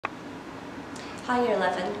Hi Year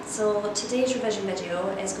 11. So today's revision video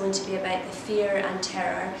is going to be about the fear and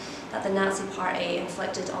terror that the Nazi Party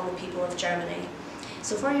inflicted on the people of Germany.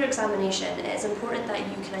 So for your examination, it is important that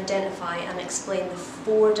you can identify and explain the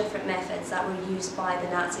 4 different methods that were used by the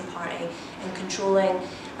Nazi Party in controlling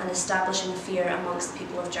and establishing fear amongst the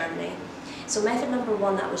people of Germany. So method number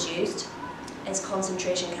 1 that was used is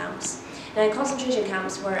concentration camps. Now concentration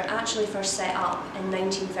camps were actually first set up in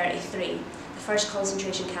 1933. The first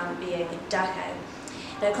concentration camp being Dachau.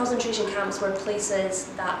 Now concentration camps were places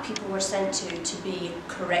that people were sent to be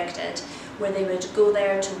corrected, where they would go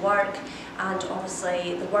there to work, and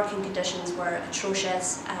obviously the working conditions were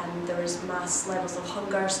atrocious. There was mass levels of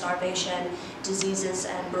hunger, starvation, diseases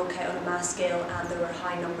broke out on a mass scale, and there were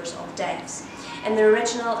high numbers of deaths. In the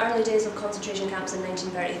original early days of concentration camps in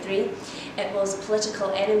 1933, it was political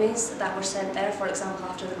enemies that were sent there. For example,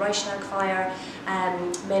 after the Reichstag fire,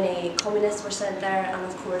 many communists were sent there, and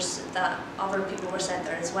of course that other people were sent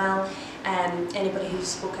there as well. Anybody who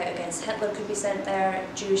spoke out against Hitler could be sent there,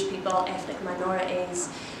 Jewish people, ethnic minorities,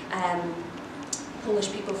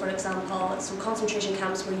 Polish people, for example. So concentration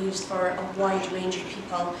camps were used for a wide range of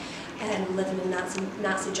people living in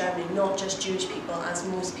Nazi Germany, not just Jewish people, as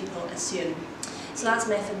most people assume. So that's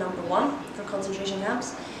method number 1 for concentration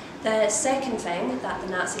camps. The second thing that the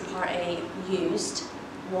Nazi Party used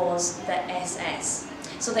was the SS.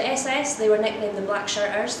 So the SS, they were nicknamed the Black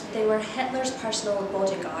Shirters. They were Hitler's personal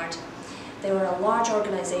bodyguard. They were a large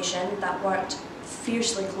organisation that worked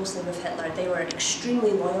fiercely closely with Hitler. They were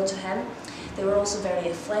extremely loyal to him. They were also very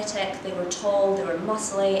athletic, they were tall, they were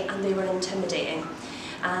muscly, and they were intimidating.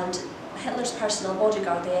 And Hitler's personal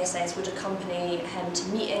bodyguard, the SS, would accompany him to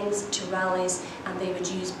meetings, to rallies, and they would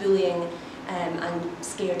use bullying and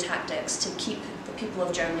scare tactics to keep the people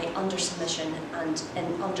of Germany under submission and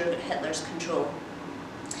under Hitler's control.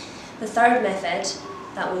 The third method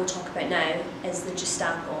that we'll talk about now is the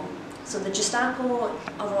Gestapo. So the Gestapo,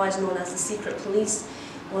 otherwise known as the secret police,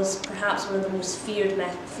 was perhaps one of the most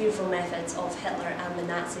fearful methods of Hitler and the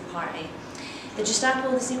Nazi Party. The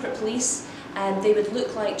Gestapo, the secret police, they would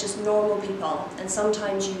look like just normal people, and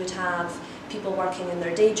sometimes you would have people working in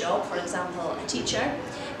their day job, for example a teacher,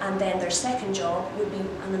 and then their second job would be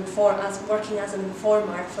working as an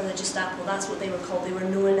informer for the Gestapo. That's what they were called. They were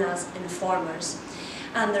known as informers.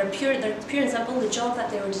 And they're pure and simple. The job that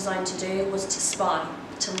they were designed to do was to spy,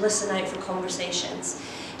 to listen out for conversations,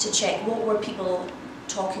 to check what were people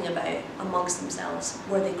talking about amongst themselves.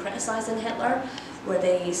 Were they criticising Hitler? Were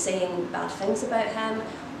they saying bad things about him?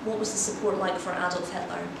 What was the support like for Adolf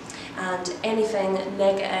Hitler? And anything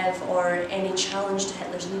negative or any challenge to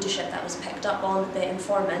Hitler's leadership that was picked up on, the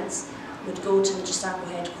informants would go to the Gestapo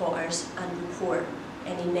headquarters and report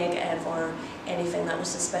any negative or anything that was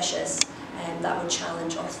suspicious that would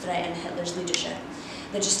challenge or threaten Hitler's leadership.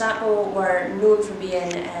 The Gestapo were known for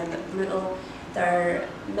being brutal. Their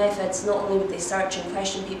methods, not only would they search and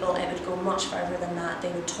question people, it would go much further than that. They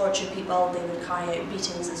would torture people, they would carry out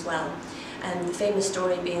beatings as well. And the famous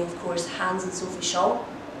story being, of course, Hans and Sophie Scholl.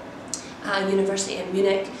 At a university in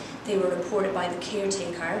Munich, they were reported by the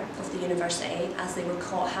caretaker of the university as they were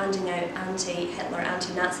caught handing out anti-Hitler,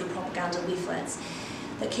 anti-Nazi propaganda leaflets.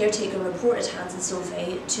 The caretaker reported Hans and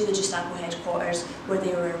Sophie to the Gestapo headquarters, where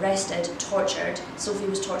they were arrested, tortured. Sophie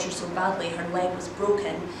was tortured so badly her leg was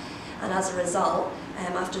broken, and as a result,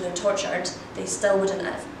 after they're tortured, they still wouldn't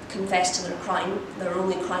have confessed to their crime, their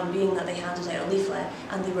only crime being that they handed out a leaflet,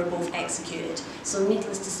 and they were both executed. So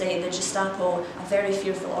needless to say, the Gestapo, a very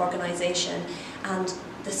fearful organisation, and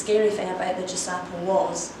the scary thing about the Gestapo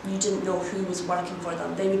was you didn't know who was working for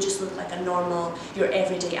them. They would just look like a normal, your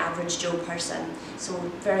everyday average Joe person. So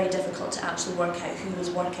very difficult to actually work out who was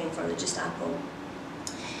working for the Gestapo.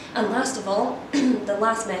 And last of all, the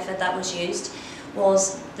last method that was used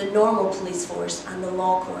was the normal police force and the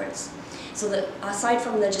law courts. So that aside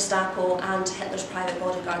from the Gestapo and Hitler's private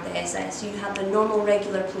bodyguard, the SS, you had the normal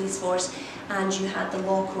regular police force and you had the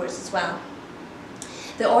law courts as well.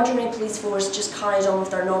 The ordinary police force just carried on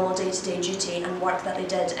with their normal day-to-day duty and work that they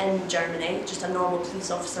did in Germany, just a normal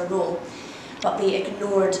police officer role. But they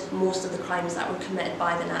ignored most of the crimes that were committed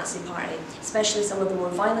by the Nazi Party, especially some of the more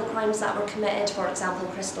violent crimes that were committed. For example,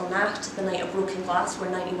 Kristallnacht, the night of broken glass, where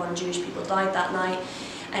 91 Jewish people died that night,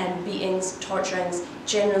 beatings, torturings.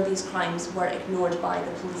 Generally these crimes were ignored by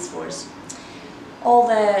the police force. All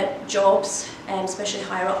the jobs, especially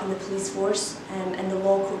higher up in the police force and the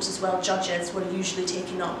law courts as well, judges were usually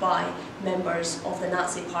taken up by members of the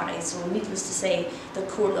Nazi Party. So needless to say, the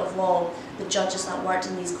court of law, the judges that worked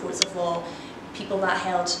in these courts of law, people that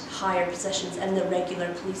held higher positions in the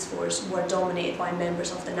regular police force were dominated by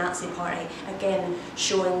members of the Nazi Party, again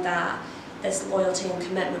showing that this loyalty and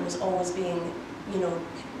commitment was always being,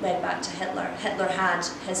 led back to Hitler. Hitler had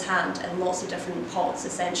his hand in lots of different pots,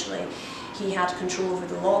 essentially. He had control over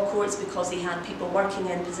the law courts because he had people working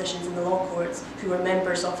in positions in the law courts who were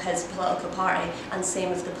members of his political party, and same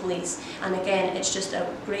with the police. And again, it's just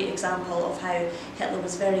a great example of how Hitler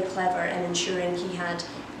was very clever in ensuring he had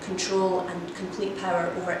control and complete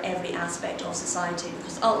power over every aspect of society,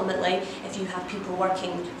 because ultimately, if you have people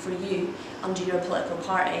working for you under your political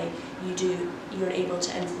party, you're able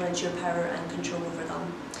to influence your power and control over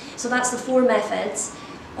them. So that's the 4 methods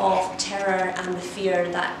of terror and the fear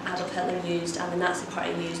that Adolf Hitler used and the Nazi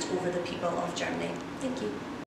Party used over the people of Germany. Thank you.